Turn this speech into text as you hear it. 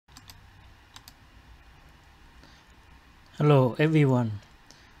Hello everyone,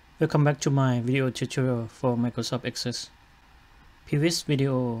 welcome back to my video tutorial for Microsoft Access. Previous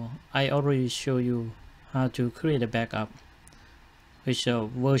video I already showed you how to create a backup with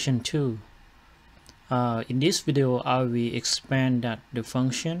version 2. In this video I will expand that the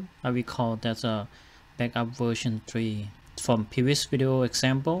function I will call that a backup version 3. From previous video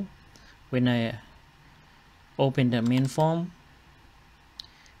example, when I open the main form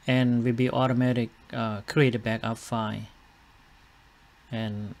and will be automatic create a backup file,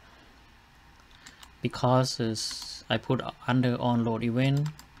 and because I put under onload event,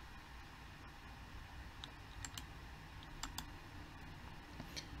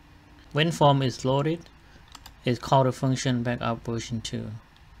 when form is loaded, it's called the function backup version 2.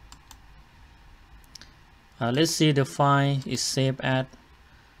 Let's see the file is saved at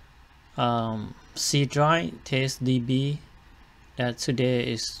C drive testdb. That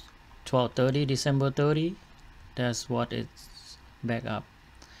today is 12/30 December 30. That's what it's backup.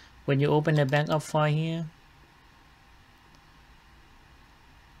 When you open the backup file here,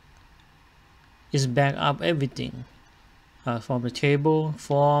 it's backup everything from the table,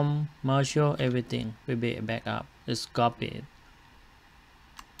 form, module, everything will be backup. It's copied.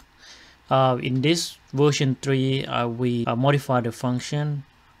 In this version 3, we modify the function.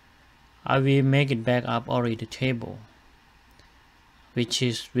 I will make it backup already the table, which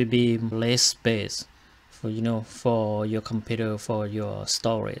will be less space for for your computer, for your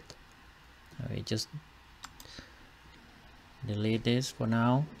storage. I will just delete this for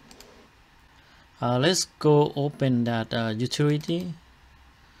now. Let's go open that utility.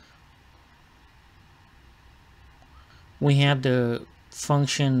 We have the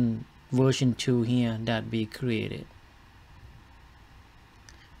function version 2 here that we created.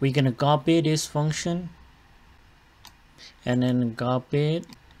 We're gonna copy this function and then copy it,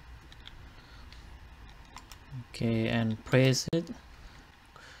 okay, and press it.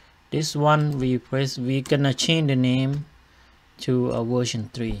 This one we're gonna change the name to version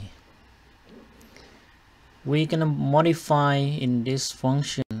 3. We're gonna modify in this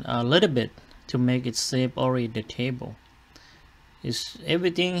function a little bit to make it save already the table. Is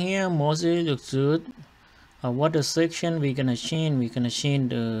everything here mostly looks good. What the section we're gonna change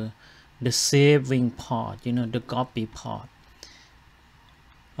the saving part, the copy part,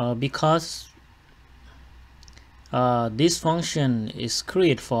 because this function is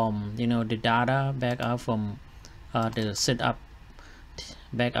create from the data backup from the setup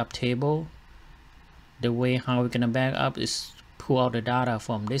backup table. The way how we're gonna backup is pull out the data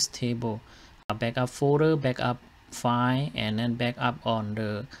from this table, backup folder, backup file, and then backup on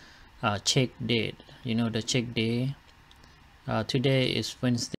the check date. The check day. Today is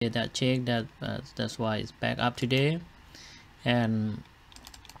Wednesday. That check that's why it's backup today. And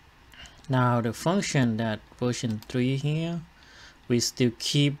now the function that version 3 here, we still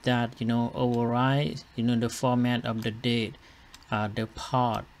keep that override the format of the date, the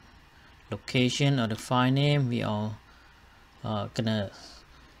part, location, or the file name. We are gonna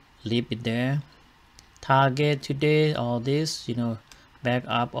leave it there. Target today, all this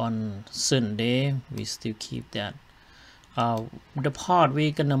backup on certain day, we still keep that. The part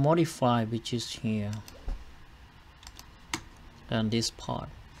we're gonna modify, which is here, and this part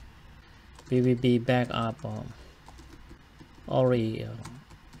we will be backup already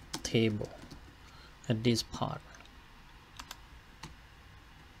table at this part.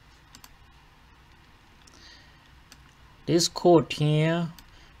 This code here,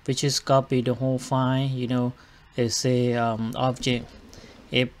 which is copy the whole file, is a object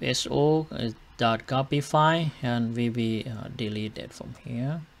fso dot copy file, and we will delete it from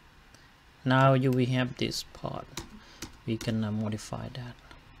here. Now you will have this part. We can modify that.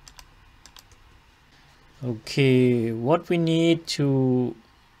 Okay, what we need to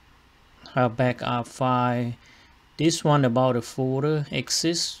have backup file, this one about the folder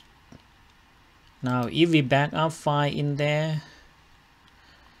exists. Now if we backup file in there,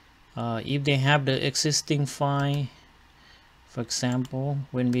 if they have the existing file, for example,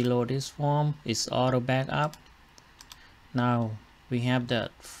 when we load this form, it's auto backup. Now we have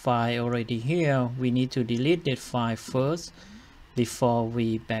that file already here. We need to delete that file first before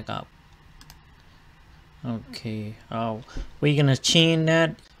we backup. Okay, we're gonna change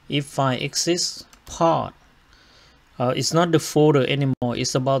that. If file exists part, it's not the folder anymore,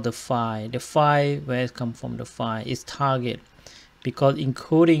 it's about the file where it come from. The file is target, because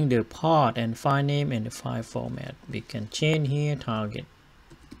including the part and file name and the file format, we can change here target.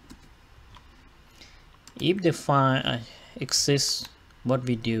 If the file exists, what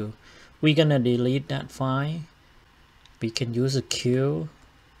we do, we're gonna delete that file. We can use a kill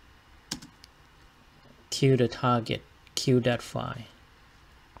the target kill that file.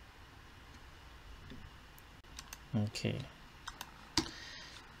 Okay,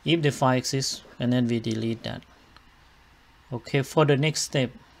 if the file exists, and then we delete that. Okay, for the next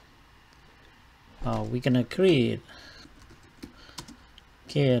step, we're gonna create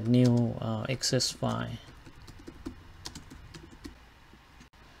a new access file.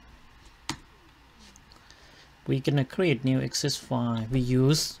 We're gonna create new access file. We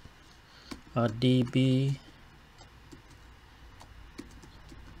use db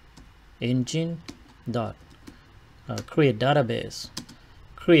engine dot create database.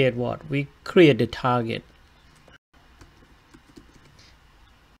 Create what? We create the target.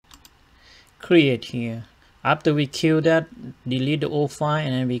 Create here. After we kill that, delete the old file,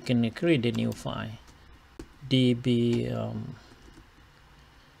 and then we can create the new file. db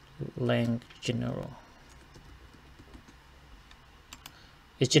lang general.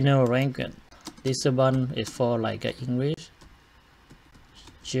 It's general language. This one is for like English,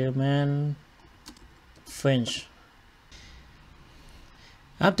 German, French.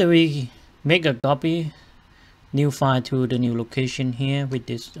 After we make a copy new file to the new location here with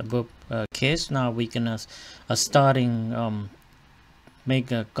this above case, now we can starting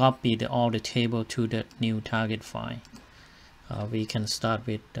make a copy all the table to the new target file. We can start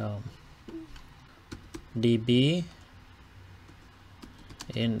with db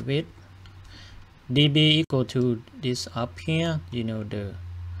and with db equal to this up here, you know, the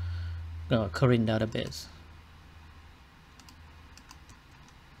current database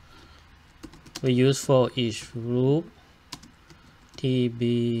we use for each group.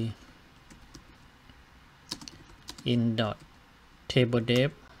 db in dot table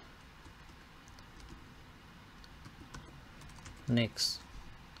depth. Next,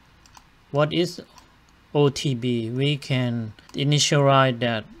 what is OTB? We can initialize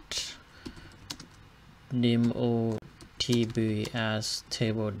that name OTB as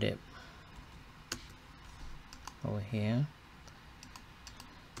table depth over here,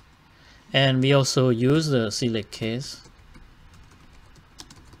 and we also use the select case.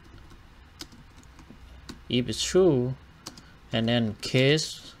 If it's true, and then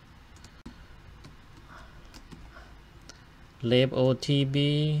case lab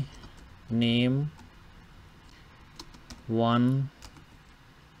OTB name 1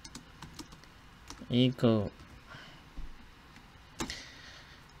 equal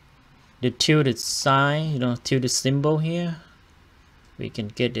the tilde sign, you know, tilde symbol here. We can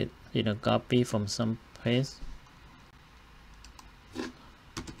get it, you know, copy from some place.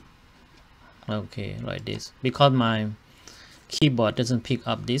 Okay, like this. Because my keyboard doesn't pick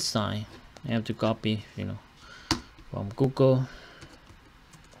up this sign, I have to copy, you know, from Google.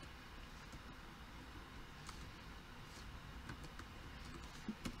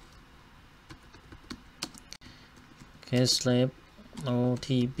 Okay, slab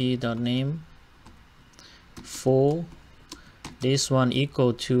otb.name 4. This one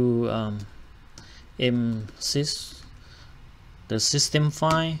equal to m6, the system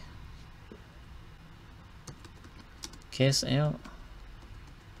file. Case L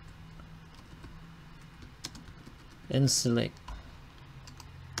and select.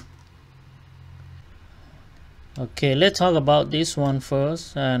 Okay, let's talk about this one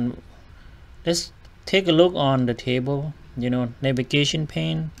first, and let's take a look on the table, you know, navigation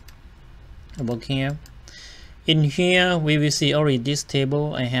pane about here. In here we will see already this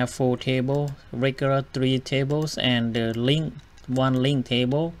table. I have 4 tables, regular 3 tables, and the one link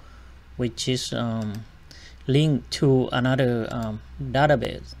table, which is linked to another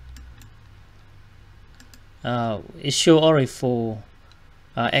database. It show already 4.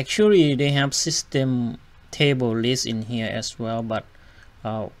 Actually they have system table list in here as well, but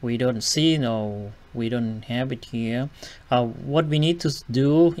we don't see, no, we don't have it here. What we need to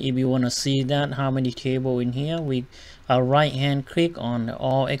do, if you want to see that how many table in here, we right hand click on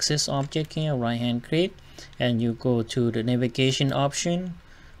all access object here, right hand click, and you go to the navigation option.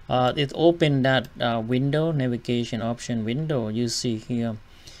 It open that window, navigation option window. You see here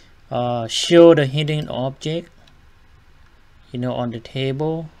show the hidden object, you know, on the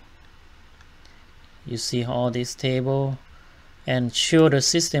table. You see all this table, and show the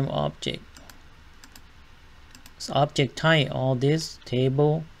system object. So object type, all this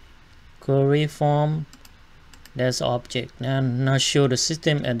table, query form, that's object. And now show the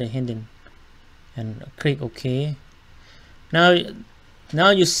system and the hidden, and click OK. Now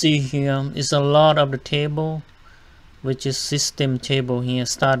you see here is a lot of the table, which is system table here.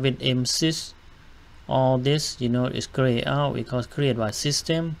 Start with M6. All this, you know, is created out because created by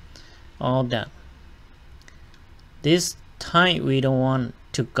system. All that. This type we don't want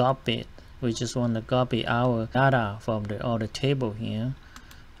to copy it. we just want to copy our data from the other table here.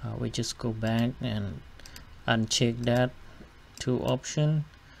 We just go back and uncheck that two option.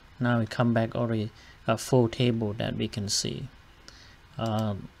 Now we come back already a full table that we can see.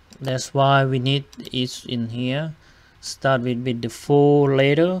 That's why we need it in here. Start with the full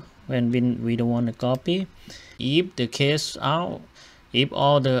letter when we don't want to copy. If the case out, if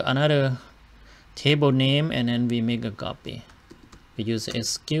all the another table name, and then we make a copy. We use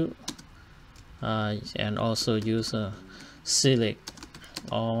execute and also use a select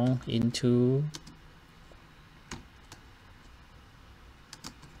all into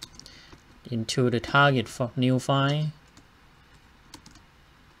the target for new file.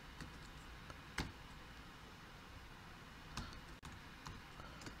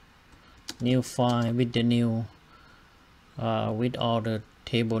 New file with the new with all the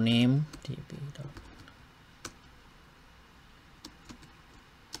table name.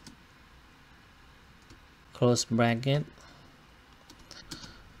 Close bracket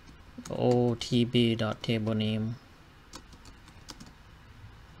otb.table name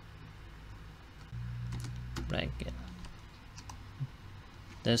bracket.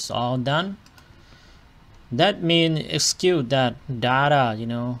 That's all done. That means execute that data, you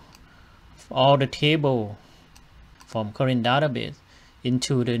know, all the table from current database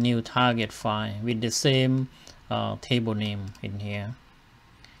into the new target file with the same table name in here.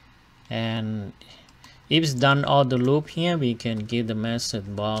 And if it's done all the loop here, we can give the message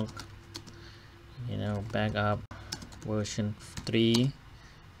block, you know, backup version 3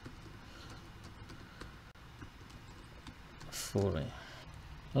 fully.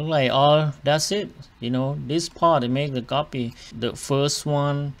 Look like all that's it. You know, this part, make the copy the first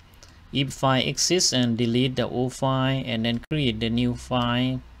one if file exists and delete the old file, and then create the new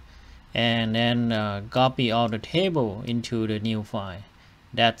file, and then copy all the table into the new file.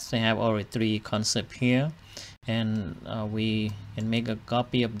 That's, I have already 3 concepts here, and we can make a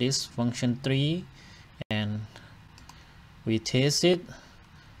copy of this function 3, and we test it.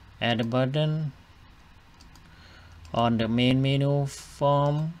 Add a button on the main menu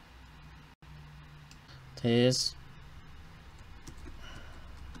form, test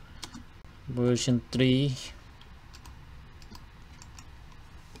version 3.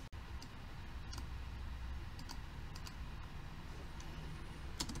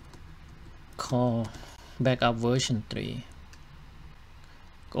 Call backup version 3.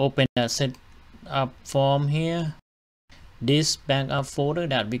 Open the setup form here, this backup folder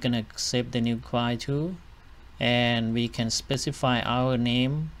that we're gonna save the new file to, and we can specify our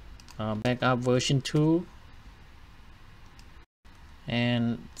name, backup version 2,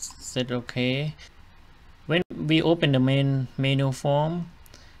 and set OK. When we open the main menu form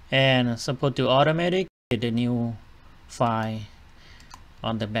and support to automatic, the new file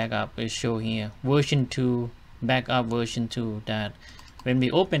on the backup is show here, version 2, backup version 2. That when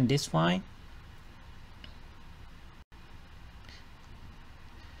we open this file,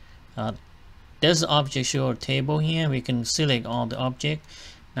 there's object show table here. We can select all the object.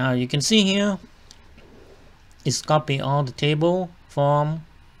 Now you can see here it's copy all the table form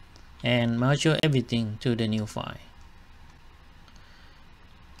and merge everything to the new file.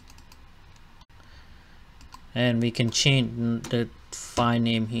 And we can change the file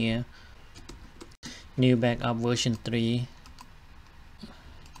name here, new backup version 3.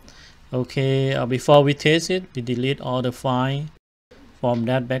 Okay, before we test it, we delete all the file from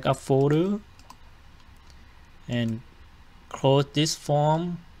that backup folder and close this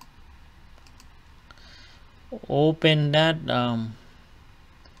form. Open that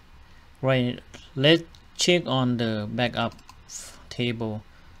right, let's check on the backup table.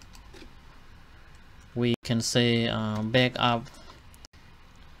 We can say backup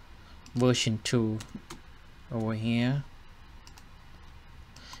version 2 over here.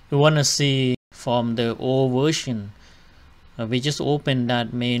 We want to see from the old version. We just open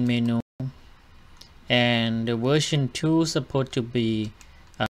that main menu, and the version 2 is supposed to be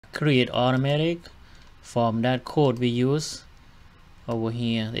create automatic from that code we use over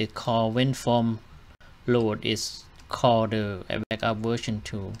here. It's called when form load is called the backup version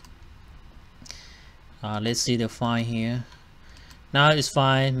 2. Let's see the file here. Now it's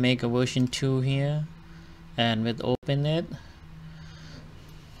file, make a version 2 here, and with open it,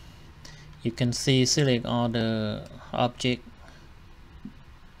 you can see select all the object.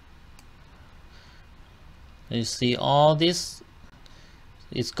 You see all this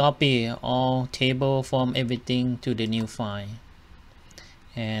is copy all table from everything to the new file.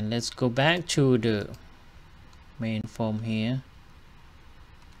 And let's go back to the main form here.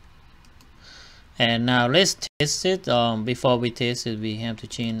 And now let's test it. Before we test it, we have to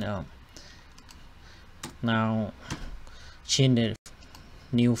change Now change the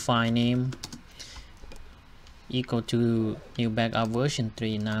new file name equal to new backup version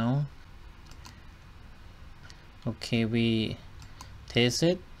 3 now. Okay, we test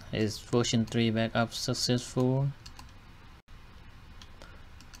it. Is version 3 backup successful?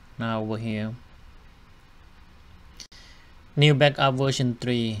 Now over here, new backup version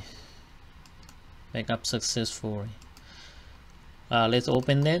 3 backup successful. Let's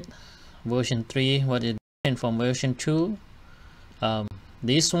open it. Version 3, what is different from version 2?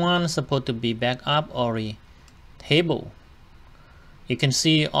 This one is supposed to be backup or a table. You can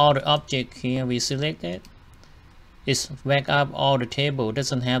see all the object here we selected. It's backup all the table,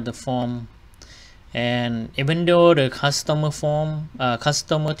 doesn't have the form. And even though the customer form,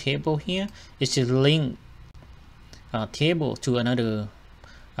 customer table here is a link table to another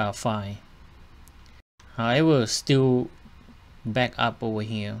file. However, still back up over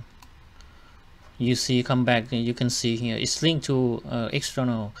here. You see, come back, you can see here it's linked to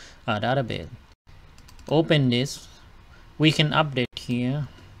external database. Open this. We can update here,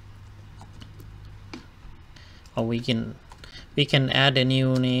 or we can add a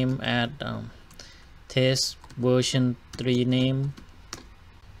new name, add test version 3 name,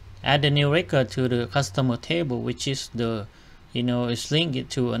 add a new record to the customer table, which is the, it's linked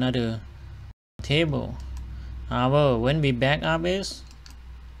to another table. However, when we back up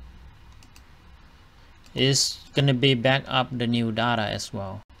it's gonna be back up the new data as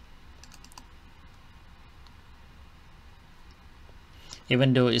well,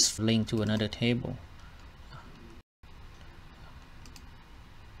 even though it's linked to another table.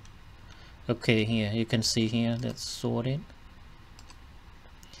 Okay, here you can see here that's sorted.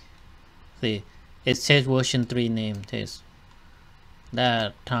 See, it says version 3 name test.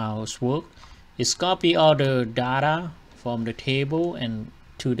 That's how it works. It's copy all the data from the table and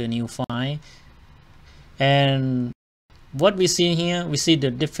to the new file. And what we see here, we see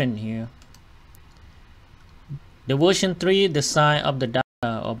the difference here. The version 3, the size of the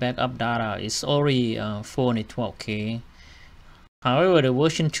data or backup data is already 412K. However, the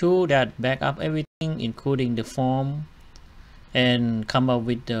version 2 that back up everything, including the form, and come up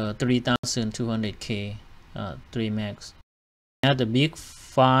with the 3200K 3 max. Now the big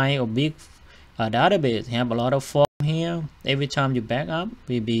file or big database have a lot of form here. Every time you back up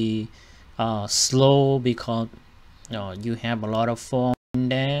will be slow because you have a lot of form in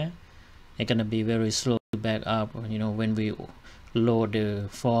there. It's gonna be very slow to back up, when we load the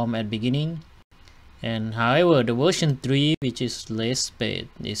form at beginning. And however, the version 3, which is less space,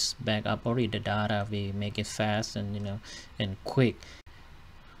 is back up already the data. We make it fast and and quick.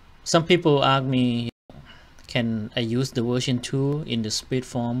 Some people ask me, can I use the version 2 in the split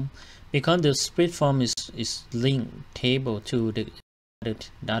form? Because the split form is linked table to the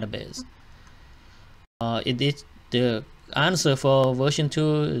database. It is the answer for version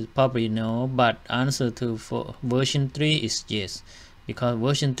 2 is probably no, but answer for version 3 is yes, because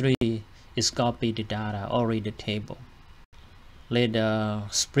version 3 is copy the data already the table. Let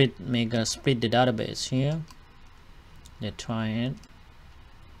make a split the database here. Let's try it.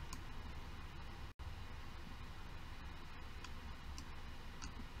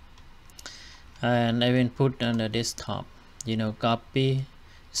 And I will put on the desktop, copy,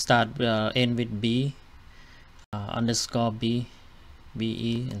 start end with B underscore B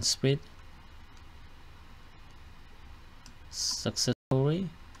BE and split successfully.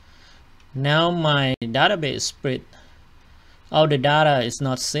 Now my database split. All the data is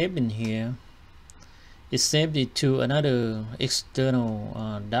not saved in here. It's saved it to another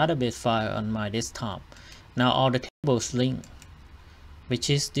external database file on my desktop. Now all the tables linked, which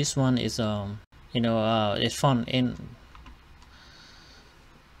is this one is it's front end.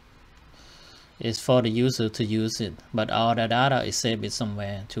 It's for the user to use it, but all the data is saved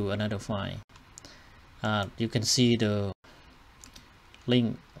somewhere to another file. You can see the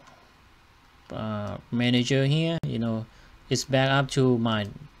link manager here. It's back up to my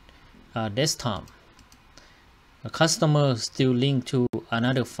desktop. A customer still linked to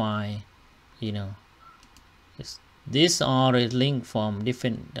another file. These are linked from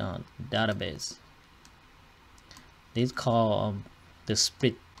different database. This called the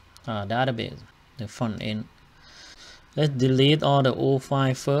split database, the front end. Let's delete all the old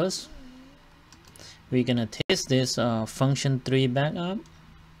file first. We're gonna test this function 3 backup.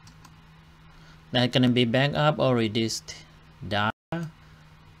 That's gonna be backup already this data.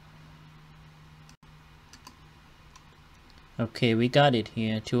 Okay, we got it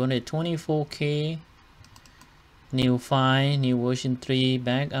here. 224K new file, new version 3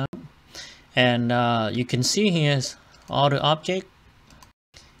 backup. And you can see here all the object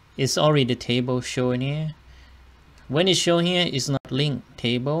it's already the table showing here. When it's shown here, it's not linked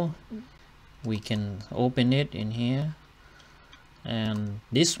table. We can open it in here, and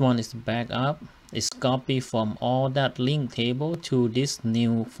this one is the backup. It's copy from all that link table to this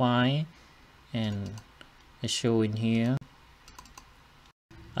new file, and it's showing here.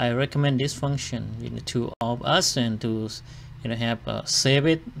 I recommend this function, to all of us, and to have save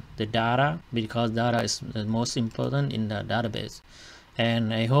it the data, because data is the most important in the database.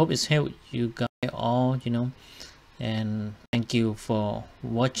 And I hope it's helped you guys all, and thank you for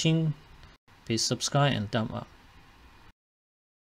watching. Please subscribe and thumb up.